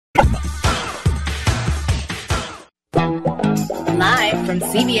Live from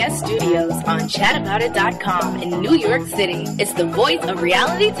CBS Studios on chataboutit.com in New York City, it's the voice of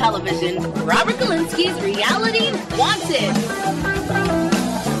reality television, Robert Galinsky's Reality Wanted.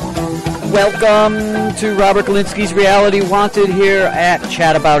 Welcome to Robert Galinsky's Reality Wanted here at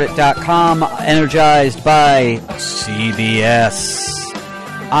chataboutit.com, energized by CBS.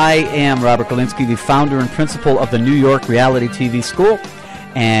 I am Robert Galinsky, the founder and principal of the New York Reality TV School,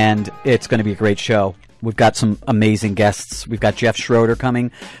 and it's going to be a great show. We've got some amazing guests. We've got Jeff Schroeder coming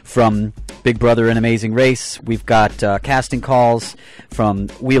from Big Brother and Amazing Race. We've got casting calls from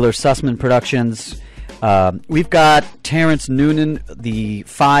Wheeler Sussman Productions. We've got Terrence Noonan, the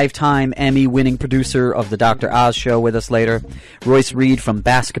 5-time Emmy-winning producer of the Dr. Oz show, with us later. Royce Reed from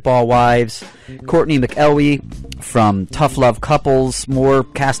Basketball Wives. Courtney McElwee from Tough Love Couples. More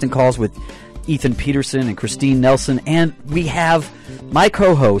casting calls with Ethan Peterson and Christine Nelson. And we have my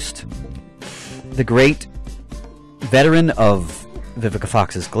co-host, the great veteran of Vivica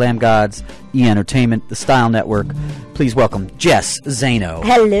Fox's Glam Gods, E! Entertainment, the Style Network. Please welcome Jess Zaino.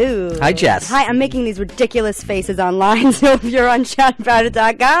 Hello. Hi, Jess. Hi, I'm making these ridiculous faces online, so if you're on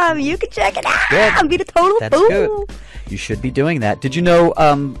chataboutit.com, you can check it out. Good. I'll be the total That's fool. good. You should be doing that. Did you know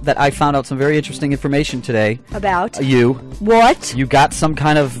that I found out some very interesting information today? About? You. What? You got some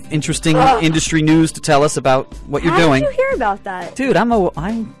kind of interesting industry news to tell us about what you're doing. How did you hear about that? Dude, I'm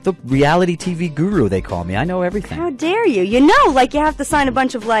the reality TV guru, they call me. I know everything. How dare you? You know, like, you have to sign a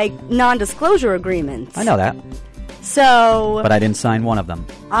bunch of, like, non-disclosure agreements. I know that. So... But I didn't sign one of them.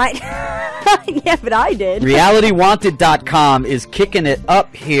 Yeah, but I did. RealityWanted.com is kicking it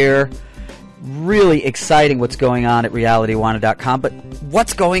up here. Really exciting what's going on at RealityWanted.com, but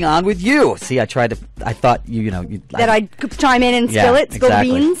what's going on with you? See, I thought I could chime in and spill it, spill the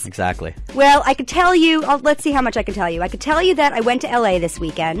beans? Exactly. Well, I could tell you, let's see how much I can tell you. I could tell you that I went to LA this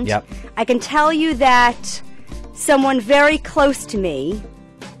weekend. Yep. I can tell you that someone very close to me,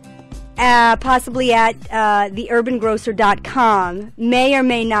 possibly at theurbangrocer.com, may or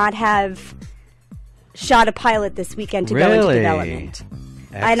may not have shot a pilot this weekend to go into development.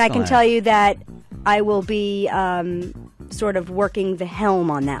 Excellent. And I can tell you that I will be sort of working the helm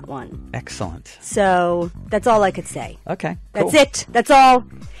on that one. Excellent. So that's all I could say. Okay, cool. cool. That's it. That's all.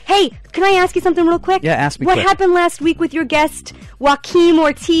 Hey, can I ask you something real quick? Yeah, ask me What quick. happened last week with your guest, Joaquim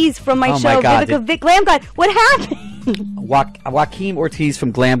Ortiz from my show, my God, Vivica Glam God? What happened? Joaquim Ortiz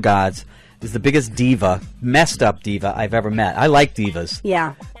from Glam Gods is the biggest diva, messed up diva I've ever met. I like divas.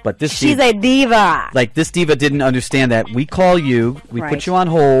 Yeah. But She's a diva. Like, this diva didn't understand that. We call you, we put you on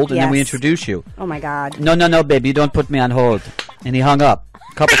hold, and then we introduce you. Oh, my God. No, baby, you don't put me on hold. And he hung up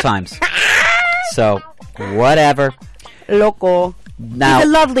a couple times. So, whatever. Loco. Now, he's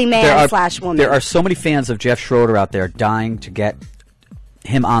a lovely man / woman. There are so many fans of Jeff Schroeder out there dying to get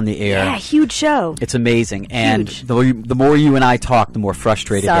him on the air. Yeah, huge show. It's amazing. And Huge. the more you and I talk, the more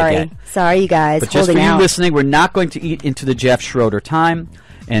frustrated they get. Sorry, you guys. But just for holding you out. listening, we're not going to eat into the Jeff Schroeder time.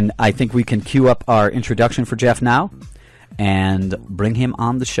 And I think we can cue up our introduction for Jeff now and bring him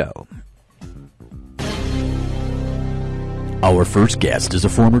on the show. Our first guest is a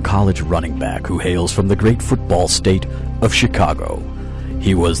former college running back who hails from the great football state of Chicago.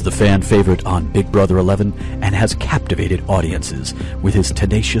 He was the fan favorite on Big Brother 11 and has captivated audiences with his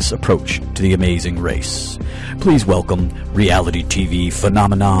tenacious approach to the Amazing Race. Please welcome reality TV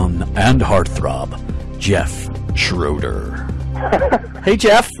phenomenon and heartthrob, Jeff Schroeder. Hey,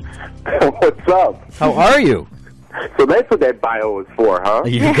 Jeff. What's up? How are you? So that's what that bio was for, huh?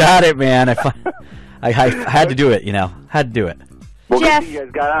 You got it, man. I had to do it, Had to do it. Well, Jeff. good thing you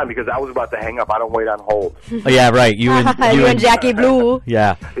guys got on because I was about to hang up. I don't wait on hold. Oh, yeah, right. You and Jackie Blue.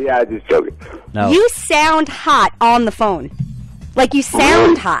 Yeah. Yeah, just joking. No. You sound hot on the phone. Like, you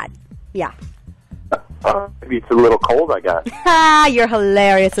sound hot. Yeah. Maybe it's a little cold, I guess. You're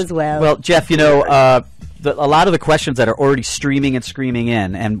hilarious as well. Well, Jeff, a lot of the questions that are already streaming and screaming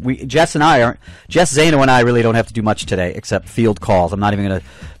in, and Jess Zaino and I really don't have to do much today except field calls. I'm not even going to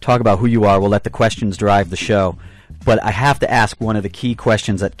talk about who you are. We'll let the questions drive the show. But I have to ask one of the key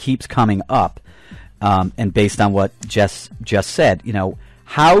questions that keeps coming up, and based on what Jess just said,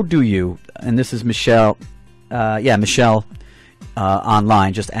 how do you, and this is Michelle, Michelle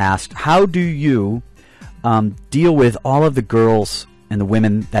online just asked, how do you deal with all of the girls and the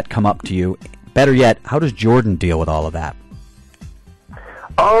women that come up to you? Better yet, how does Jordan deal with all of that?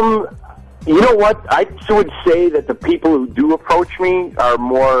 You know what? I would say that the people who do approach me are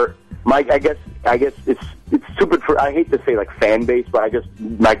more, I guess it's stupid for, I hate to say like fan base, but I guess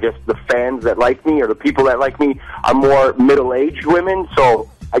the fans that like me or the people that like me are more middle-aged women, so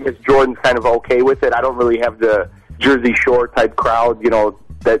I guess Jordan's kind of okay with it. I don't really have the Jersey Shore type crowd,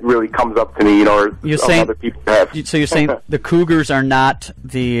 that really comes up to me, or other people have. So you're saying the Cougars are not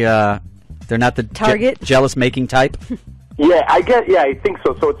they're not the target jealous-making type? Yeah, I think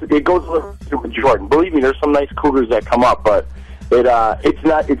so. So it goes a little bit with Jordan. Believe me, there's some nice Cougars that come up, but it's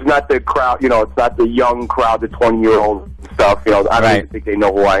not the crowd. It's not the young crowd, the 20-year-old stuff. I don't even think they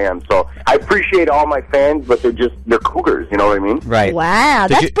know who I am. So I appreciate all my fans, but they're Cougars. You know what I mean? Right. Wow,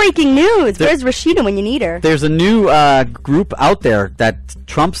 that's breaking news. Where's Rashida when you need her? There's a new group out there that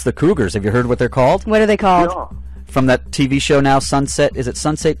trumps the Cougars. Have you heard what they're called? What are they called? No. From that TV show now, Sunset. Is it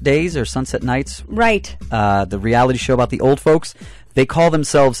Sunset Days or Sunset Nights? Right. The reality show about the old folks. They call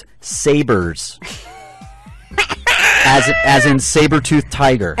themselves Sabers. As in saber-toothed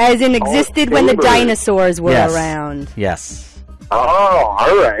tiger. As in existed when the dinosaurs were around. Yes. Oh,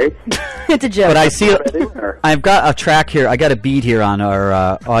 all right. It's a joke. But I see, I've got a track here. I got a beat here on our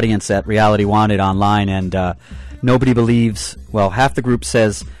audience at Reality Wanted online, and nobody believes. Well, half the group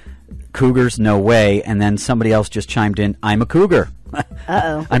says Cougars, no way, and then somebody else just chimed in, I'm a Cougar.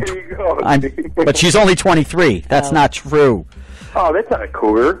 Uh-oh. There you go. But she's only 23. That's not true. Oh, that's not a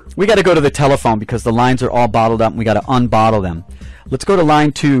Cougar. We got to go to the telephone because the lines are all bottled up, and we got to unbottle them. Let's go to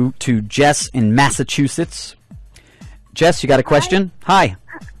line 2 to Jess in Massachusetts. Jess, you got a question? Hi.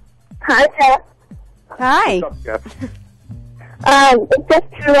 Hi, Jeff. Hi. What's up, Jeff? It's just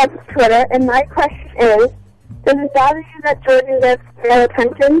true on Twitter, and my question is, does it bother you that Jordan gets no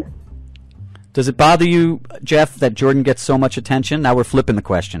attention? Does it bother you, Jeff, that Jordan gets so much attention? Now we're flipping the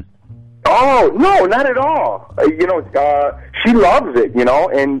question. Oh, no, not at all. She loves it,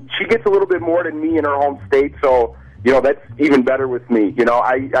 and she gets a little bit more than me in her home state, so, that's even better with me.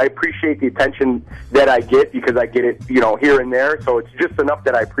 I appreciate the attention that I get because I get it, here and there, so it's just enough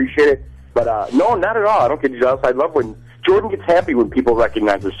that I appreciate it. But, no, not at all. I don't get jealous. I love when Jordan gets happy when people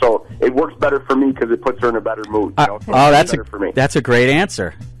recognize her, so it works better for me because it puts her in a better mood. That's a great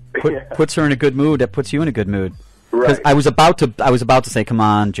answer. Puts her in a good mood. That puts you in a good mood. Because Right. I was about to say, come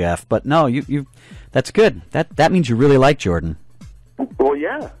on, Jeff, but no, you. That's good. That means you really like Jordan. Well,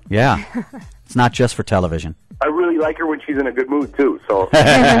 yeah. Yeah, it's not just for television. I really like her when she's in a good mood, too, so.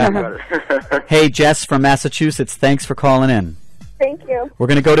 Hey, Jess from Massachusetts, thanks for calling in. Thank you. We're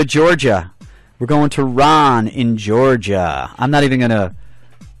going to go to Georgia. We're going to Ron in Georgia. I'm not even going to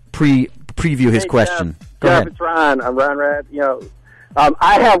preview his question. Go ahead. It's Ron. I'm Ron Rad.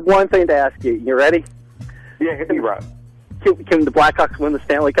 I have one thing to ask you. You ready? Yeah, hit me, Rob. Can the Blackhawks win the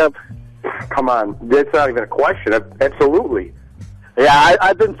Stanley Cup? Come on. That's not even a question. Absolutely. Yeah,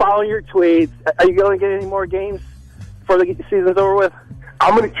 I've been following your tweets. Are you going to get any more games before the season's over with?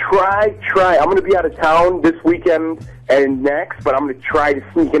 I'm going to try. I'm going to be out of town this weekend and next, but I'm going to try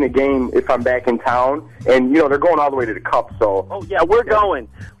to sneak in a game if I'm back in town. And, they're going all the way to the Cup, so. Oh, yeah, we're going.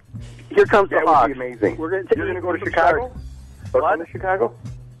 Here comes the Hawks. That would be amazing. You're going to go to Chicago? What? To Chicago?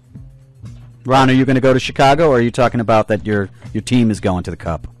 Ron, are you going to go to Chicago, or are you talking about that your team is going to the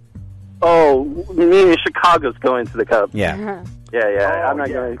Cup? Oh, meaning Chicago's going to the Cup. Yeah. Yeah. I'm not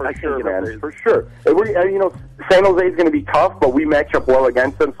going to. For sure, man. For sure. San Jose is going to be tough, but we match up well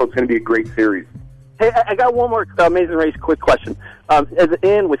against them, so it's going to be a great series. Hey, I got one more Amazing Race quick question. As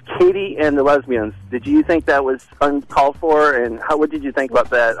in with Katie and the lesbians, did you think that was uncalled for, and what did you think about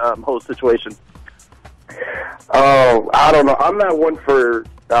that whole situation? Oh, I don't know. I'm not one for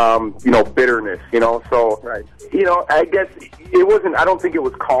bitterness, so, right. I guess it wasn't, I don't think it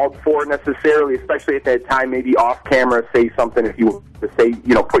was called for necessarily, especially at that time, maybe off camera, say something if you want to say,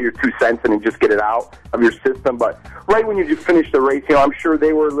 put your 2 cents in and just get it out of your system. But right when you just finished the race, I'm sure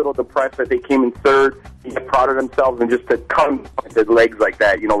they were a little depressed that they came in third, proud of themselves, and just to come with their legs like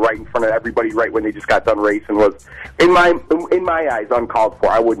that, right in front of everybody right when they just got done racing was, in my eyes, uncalled for.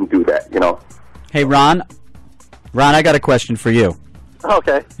 I wouldn't do that, Hey, Ron, I got a question for you.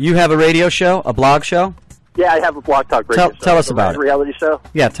 Okay. You have a radio show, a blog show? Yeah, I have a Blog Talk radio show. Tell us about it. Reality show.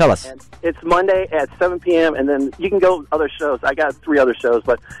 Yeah, tell us. And it's Monday at 7 p.m., and then you can go other shows. I got 3 other shows,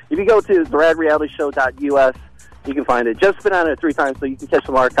 but if you go to theradrealityshow.us, you can find it. Jeff's been on it 3 times, so you can catch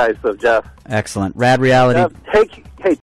some archives of Jeff. Excellent. Rad Reality. Hey,